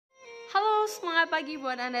Semangat pagi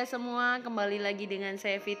buat Anda semua. Kembali lagi dengan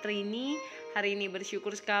saya Fitrini. Hari ini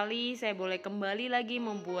bersyukur sekali saya boleh kembali lagi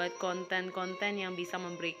membuat konten-konten yang bisa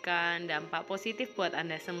memberikan dampak positif buat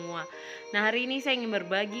Anda semua. Nah, hari ini saya ingin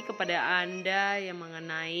berbagi kepada Anda yang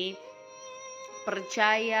mengenai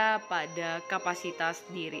percaya pada kapasitas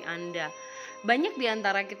diri Anda. Banyak di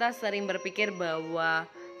antara kita sering berpikir bahwa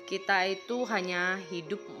kita itu hanya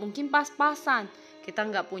hidup mungkin pas-pasan. Kita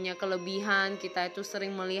nggak punya kelebihan, kita itu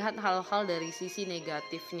sering melihat hal-hal dari sisi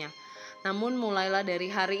negatifnya. Namun mulailah dari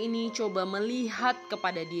hari ini coba melihat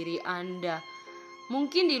kepada diri Anda.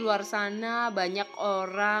 Mungkin di luar sana banyak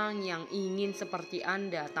orang yang ingin seperti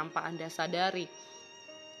Anda tanpa Anda sadari.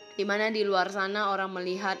 Di mana di luar sana orang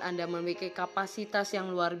melihat Anda memiliki kapasitas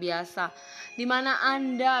yang luar biasa. Di mana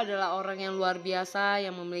Anda adalah orang yang luar biasa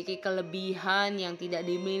yang memiliki kelebihan yang tidak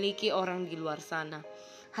dimiliki orang di luar sana.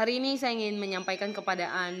 Hari ini saya ingin menyampaikan kepada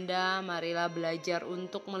Anda, marilah belajar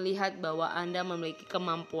untuk melihat bahwa Anda memiliki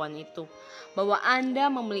kemampuan itu. Bahwa Anda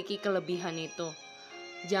memiliki kelebihan itu.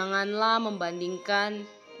 Janganlah membandingkan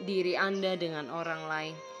diri Anda dengan orang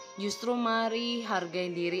lain. Justru mari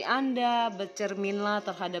hargai diri Anda, bercerminlah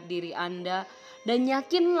terhadap diri Anda, dan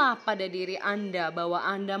yakinlah pada diri Anda bahwa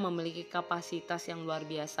Anda memiliki kapasitas yang luar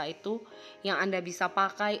biasa itu, yang Anda bisa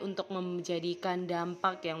pakai untuk menjadikan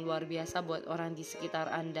dampak yang luar biasa buat orang di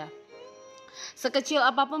sekitar Anda. Sekecil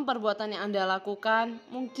apapun perbuatan yang Anda lakukan,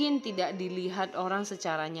 mungkin tidak dilihat orang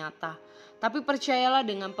secara nyata. Tapi percayalah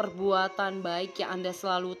dengan perbuatan baik yang Anda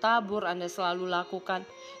selalu tabur, Anda selalu lakukan,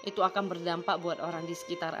 itu akan berdampak buat orang di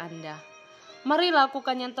sekitar Anda. Mari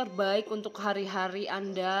lakukan yang terbaik untuk hari-hari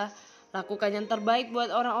Anda. Lakukan yang terbaik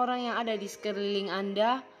buat orang-orang yang ada di sekeliling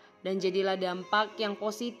Anda. Dan jadilah dampak yang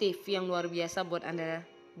positif, yang luar biasa buat Anda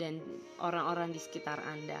dan orang-orang di sekitar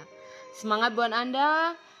Anda. Semangat buat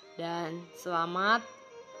Anda. Dan selamat,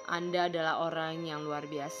 Anda adalah orang yang luar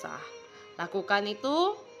biasa. Lakukan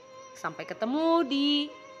itu. Sampai ketemu di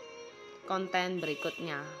konten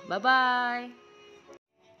berikutnya. Bye-bye.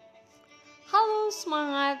 Halo,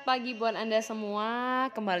 semangat pagi buat Anda semua.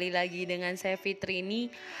 Kembali lagi dengan saya Fitrini.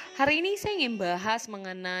 Hari ini saya ingin bahas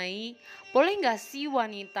mengenai boleh gak sih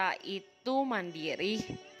wanita itu mandiri?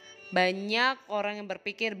 Banyak orang yang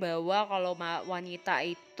berpikir bahwa kalau wanita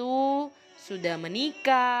itu sudah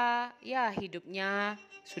menikah, ya hidupnya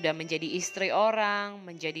sudah menjadi istri orang,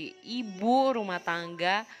 menjadi ibu rumah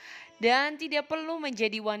tangga, dan tidak perlu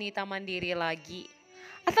menjadi wanita mandiri lagi.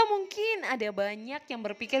 Atau mungkin ada banyak yang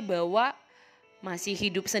berpikir bahwa masih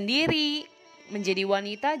hidup sendiri, menjadi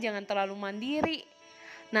wanita jangan terlalu mandiri,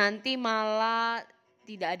 nanti malah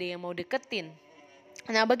tidak ada yang mau deketin.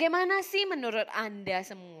 Nah, bagaimana sih menurut Anda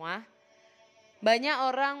semua? Banyak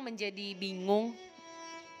orang menjadi bingung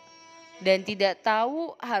dan tidak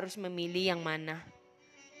tahu harus memilih yang mana.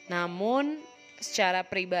 Namun secara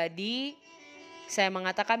pribadi saya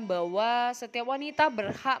mengatakan bahwa setiap wanita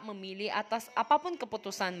berhak memilih atas apapun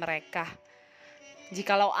keputusan mereka.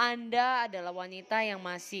 Jikalau Anda adalah wanita yang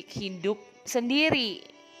masih hidup sendiri,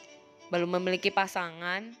 belum memiliki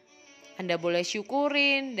pasangan, Anda boleh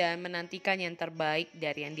syukurin dan menantikan yang terbaik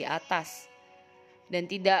dari yang di atas.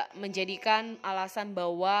 Dan tidak menjadikan alasan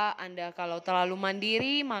bahwa Anda kalau terlalu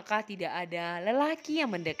mandiri maka tidak ada lelaki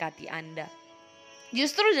yang mendekati Anda.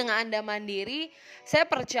 Justru dengan Anda mandiri, saya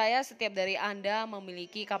percaya setiap dari Anda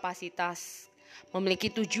memiliki kapasitas, memiliki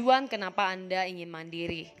tujuan kenapa Anda ingin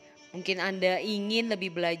mandiri. Mungkin Anda ingin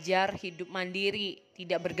lebih belajar hidup mandiri,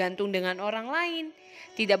 tidak bergantung dengan orang lain,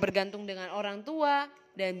 tidak bergantung dengan orang tua,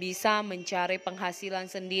 dan bisa mencari penghasilan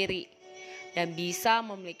sendiri, dan bisa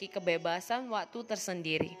memiliki kebebasan waktu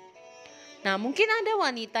tersendiri. Nah, mungkin ada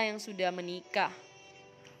wanita yang sudah menikah.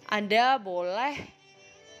 Anda boleh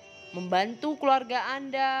membantu keluarga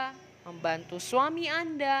Anda, membantu suami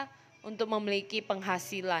Anda untuk memiliki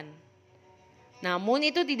penghasilan. Namun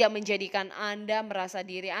itu tidak menjadikan Anda merasa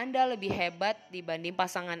diri Anda lebih hebat dibanding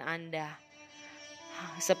pasangan Anda.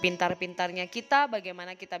 Sepintar-pintarnya kita,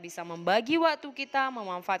 bagaimana kita bisa membagi waktu kita,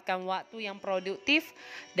 memanfaatkan waktu yang produktif,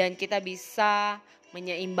 dan kita bisa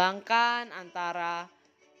menyeimbangkan antara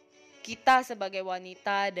kita sebagai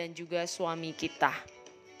wanita dan juga suami kita.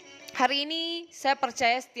 Hari ini saya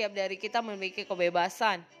percaya setiap dari kita memiliki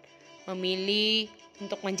kebebasan memilih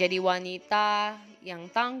untuk menjadi wanita yang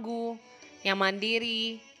tangguh, yang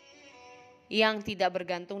mandiri, yang tidak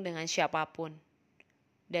bergantung dengan siapapun.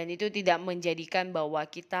 Dan itu tidak menjadikan bahwa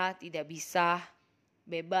kita tidak bisa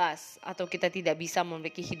bebas atau kita tidak bisa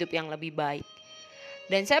memiliki hidup yang lebih baik.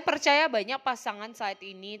 Dan saya percaya banyak pasangan saat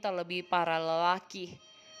ini, terlebih para lelaki,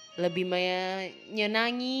 lebih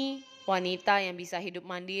menyenangi wanita yang bisa hidup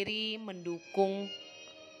mandiri, mendukung.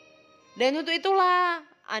 Dan untuk itulah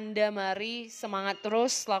Anda mari semangat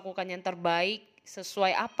terus lakukan yang terbaik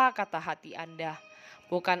sesuai apa kata hati Anda.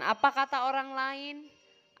 Bukan apa kata orang lain,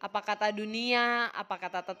 apa kata dunia, apa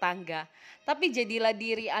kata tetangga. Tapi jadilah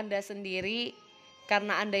diri Anda sendiri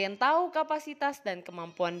karena Anda yang tahu kapasitas dan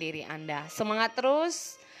kemampuan diri Anda. Semangat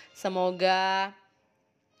terus, semoga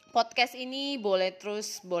podcast ini boleh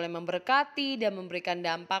memberkati dan memberikan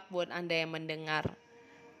dampak buat Anda yang mendengar.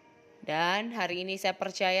 Dan hari ini saya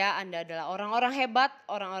percaya Anda adalah orang-orang hebat,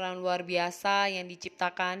 orang-orang luar biasa yang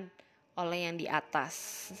diciptakan oleh yang di atas.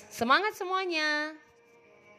 Semangat semuanya!